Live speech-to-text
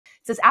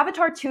It says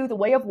Avatar 2, The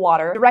Way of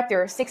Water,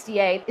 director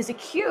 68, is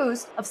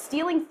accused of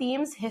stealing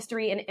themes,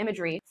 history, and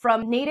imagery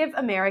from Native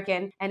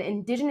American and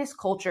indigenous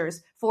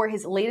cultures for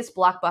his latest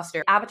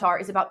blockbuster. Avatar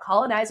is about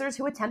colonizers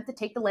who attempt to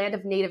take the land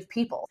of Native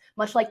people.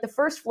 Much like the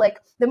first flick,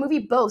 the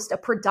movie boasts a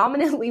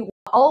predominantly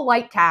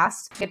all-white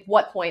cast. At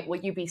what point will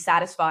you be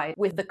satisfied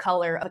with the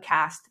color of a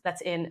cast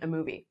that's in a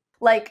movie?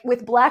 Like,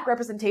 with black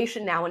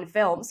representation now in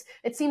films,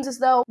 it seems as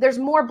though there's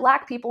more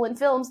black people in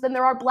films than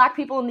there are black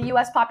people in the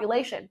US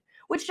population,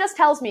 which just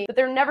tells me that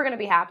they're never going to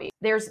be happy.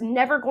 There's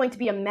never going to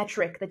be a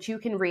metric that you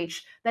can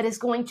reach that is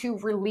going to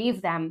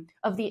relieve them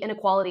of the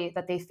inequality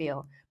that they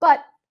feel. But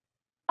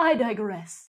I digress.